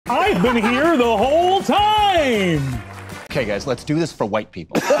I've been here the whole time! Okay, guys, let's do this for white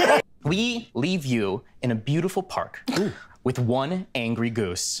people. We leave you in a beautiful park with one angry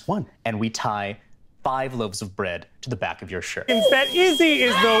goose. And we tie 5 loaves of bread to the back of your shirt. That Izzy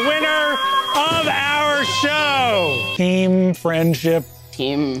is the winner of our show. Team friendship.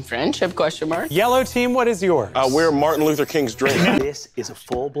 Team friendship, question mark. Yellow team, what is yours? We're Martin Luther King's drink. This is a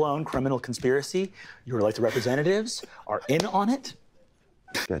full-blown criminal conspiracy. Your elected representatives are in on it.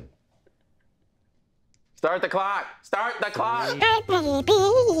 Good. Start the clock. Start the clock.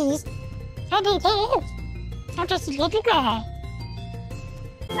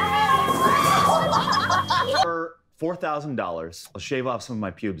 For $4,000, I'll shave off some of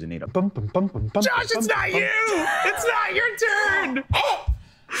my pubes and eat them. Josh, it's not you! It's not your turn!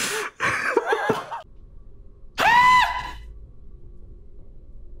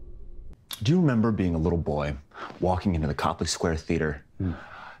 Do you remember being a little boy, walking into the Copley Square Theater,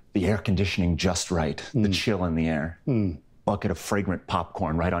 the air conditioning just right, the chill in the air, bucket of fragrant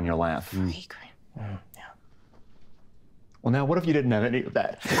popcorn right on your lap? Yeah. Well, now, what if you didn't have any of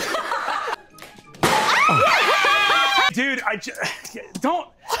that? Dude, don't...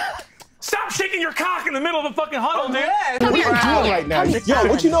 Stop shaking your cock in the middle of the fucking huddle, dude! What are you doing right now? Yo,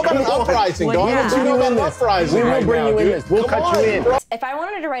 what you know about an uprising, dog? What you know about an uprising? We will bring you in this. We'll cut you in. If I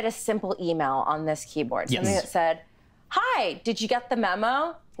wanted to write a simple email on this keyboard, something that said, "Hi, did you get the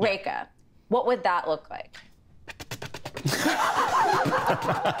memo? Reka," what would that look like?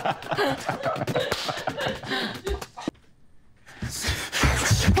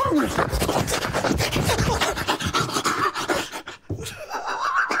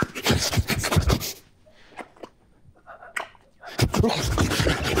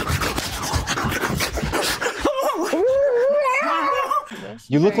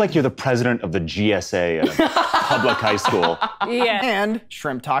 You look like you're the president of the GSA at a public high school. Yeah. And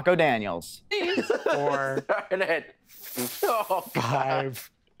shrimp taco Daniels. 4, Darn it. Oh,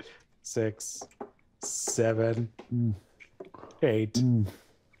 5, 6, 7, 8,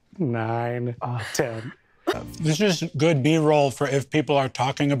 9, 10. This is good B-roll for if people are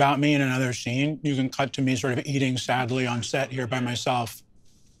talking about me in another scene. You can cut to me sort of eating sadly on set here by myself.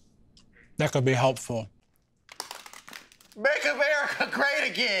 That could be helpful. Make America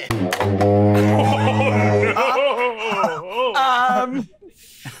great again.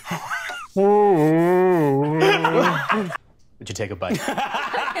 Would you take a bite?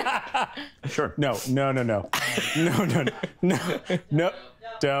 Sure. No.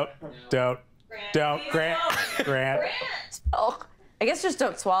 Don't. Grant. Oh, I guess just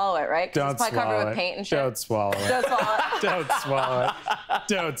don't swallow it, right? 'Cause Don't it's probably covered swallow with it. paint and shit. Don't swallow it. Don't swallow it. Don't swallow it.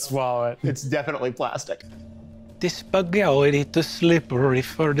 Don't swallow it. It's definitely plastic. This spaghetti too slippery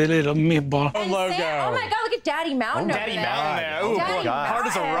for the little meatball. And logo. oh my God, look at Daddy Mountain over Daddy there. Mountain there. Oh, Daddy boy. Hard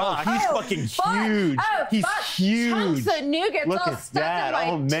as a Mountain. rock. He's Oh, fucking fuck. huge. Oh, He's fuck. huge. Chunks of nougats Look all at stuck that. in my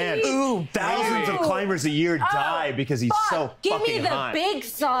Oh, man. teeth. Ooh, thousands of climbers a year die because he's Fuck. so Give fucking me the hot. big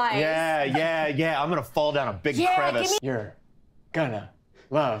size. Yeah. I'm gonna fall down a big crevice. You're gonna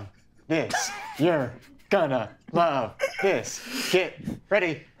love this. You're gonna love this. Get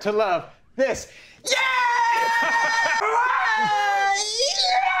ready to love this.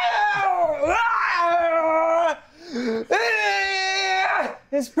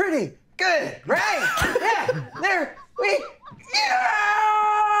 It's pretty good, right? Yeah, there we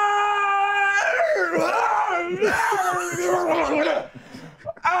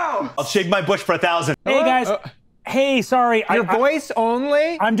I'll shave my bush for $1,000. Hey guys. Hey, sorry. Your voice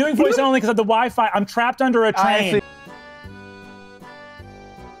only? I'm doing voice only because of the Wi-Fi. I'm trapped under a train.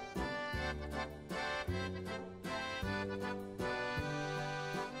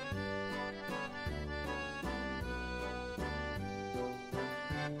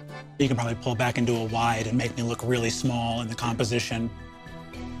 You can probably pull back into a wide and make me look really small in the composition.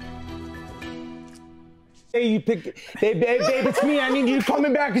 Hey, you pick, babe, it's me. I need you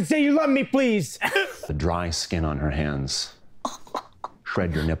coming back and say you love me, please. The dry skin on her hands.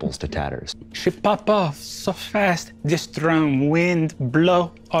 Shred your nipples to tatters. She pop off so fast, this strong wind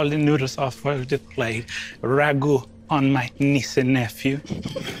blow all the noodles off of the plate. Ragu on my niece and nephew.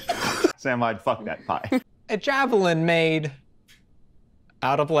 Sam, I'd fuck that pie. A javelin made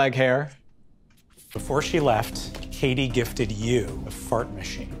out of leg hair. Before she left, Katie gifted you a fart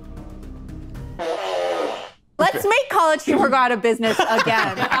machine. Let's make college humor go out of business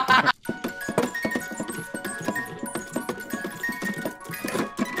again.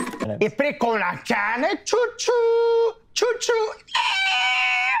 Ipre con la cane, choo-choo, choo-choo.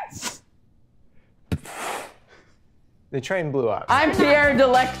 The train blew up. I'm Pierre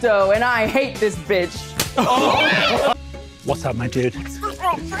Delecto, and I hate this bitch. What's up, my dude?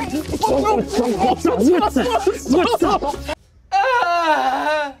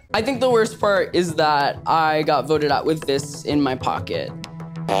 I think the worst part is that I got voted out with this in my pocket.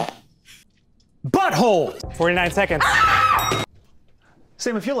 Butthole! 49 seconds.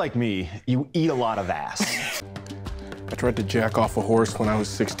 Sam, if you're like me, you eat a lot of ass. I tried to jack off a horse when I was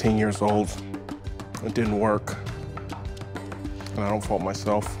 16 years old. It didn't work. And I don't fault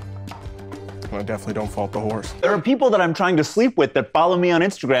myself. And I definitely don't fault the horse. There are people that I'm trying to sleep with that follow me on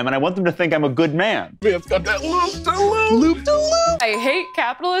Instagram, and I want them to think I'm a good man. It's got that loop-de-loop. I hate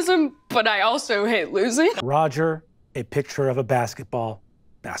capitalism, but I also hate losing. Roger, a picture of a basketball.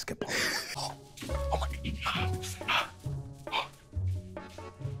 Basketball. Oh my God.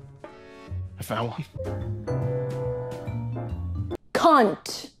 I found one.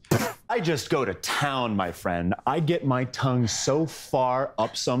 Cunt. I just go to town, my friend. I get my tongue so far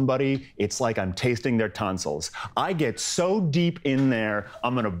up somebody, it's like I'm tasting their tonsils. I get so deep in there,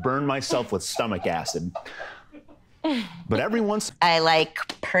 I'm gonna burn myself with stomach acid. But every once... I like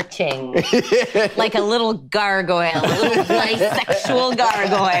perching. Like a little gargoyle, a little bisexual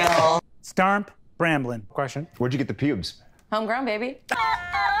gargoyle. Stomp, Bramblin. Question. Where'd you get the pubes? Homegrown, baby.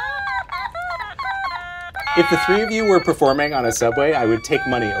 If the three of you were performing on a subway, I would take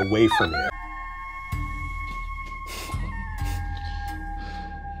money away from you.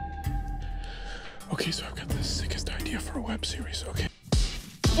 Okay, so I've got the sickest idea for a web series, okay?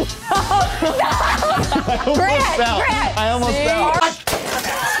 Grant! I almost fell.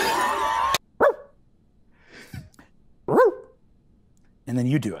 And then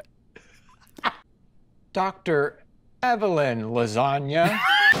you do it. Dr. Evelyn Lasagna.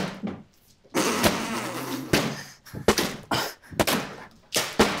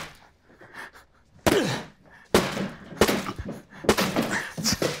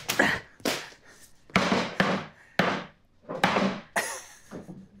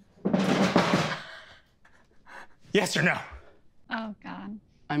 Yes or no? Oh, God.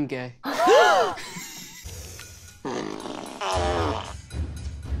 I'm gay.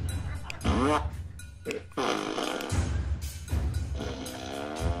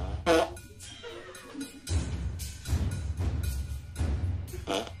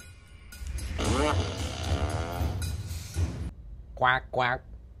 Quack, quack.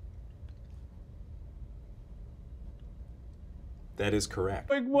 That is correct.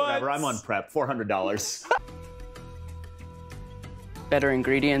 Like what? Whatever, I'm on prep. $400. Better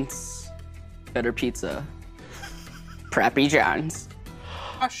ingredients, better pizza. Preppy John's.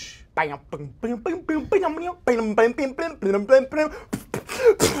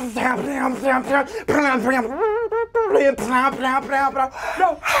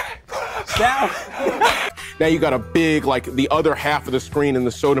 Now you got a big, like, the other half of the screen in the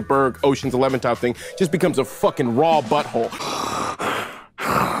Soderbergh Ocean's 11 top thing just becomes a fucking raw butthole.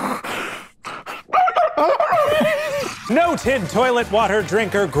 Noted toilet water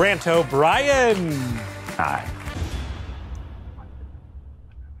drinker Grant O'Brien. Hi.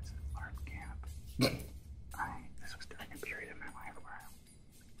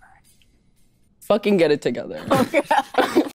 Fucking get it together.